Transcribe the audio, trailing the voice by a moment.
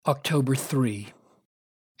October 3.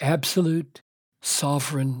 Absolute,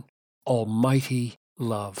 sovereign, almighty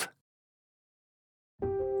love.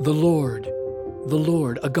 The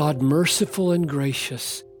Lord, a God merciful and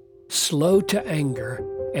gracious, slow to anger,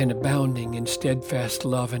 and abounding in steadfast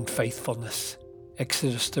love and faithfulness.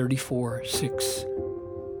 Exodus 34:6.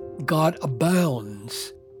 God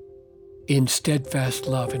abounds in steadfast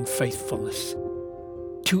love and faithfulness.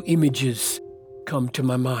 Two images come to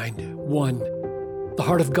my mind. One, the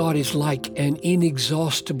heart of God is like an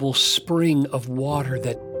inexhaustible spring of water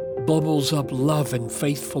that bubbles up love and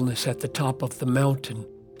faithfulness at the top of the mountain.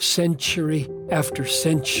 Century after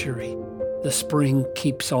century, the spring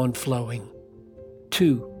keeps on flowing.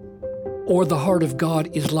 Two, or the heart of God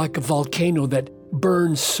is like a volcano that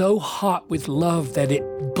burns so hot with love that it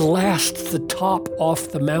blasts the top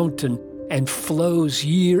off the mountain and flows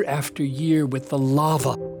year after year with the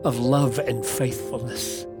lava of love and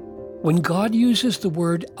faithfulness. When God uses the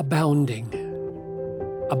word abounding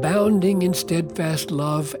in steadfast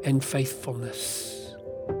love and faithfulness,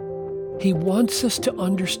 He wants us to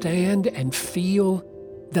understand and feel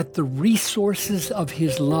that the resources of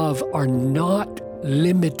His love are not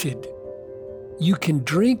limited. You can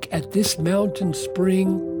drink at this mountain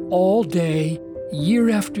spring all day, year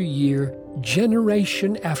after year,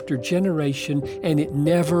 generation after generation, and it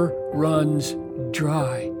never runs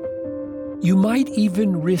dry. You might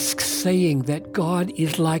even risk saying that God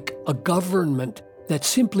is like a government that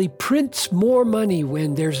simply prints more money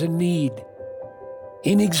when there's a need.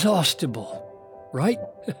 Inexhaustible, right?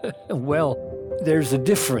 Well, there's a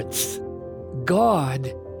difference.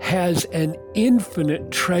 God has an infinite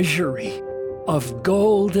treasury of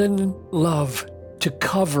golden love to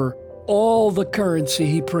cover all the currency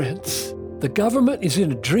He prints. The government is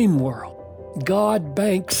in a dream world. God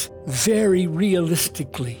banks very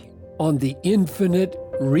realistically on the infinite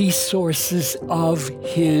resources of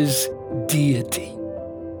His deity.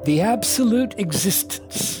 The absolute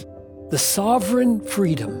existence, the sovereign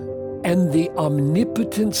freedom, and the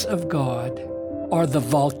omnipotence of God are the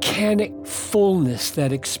volcanic fullness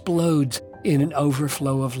that explodes in an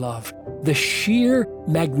overflow of love. The sheer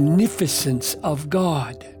magnificence of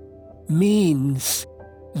God means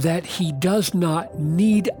that He does not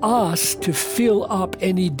need us to fill up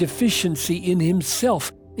any deficiency in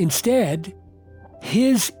Himself. Instead,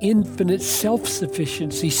 His infinite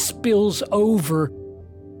self-sufficiency spills over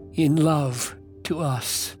in love to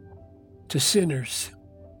us, to sinners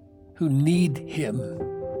who need Him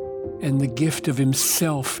and the gift of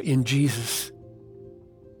Himself in Jesus.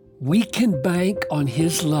 We can bank on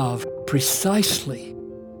His love precisely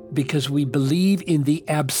because we believe in the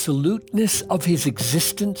absoluteness of His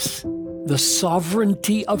existence, the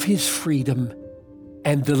sovereignty of His freedom,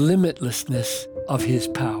 and the limitlessness of His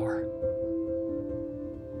power.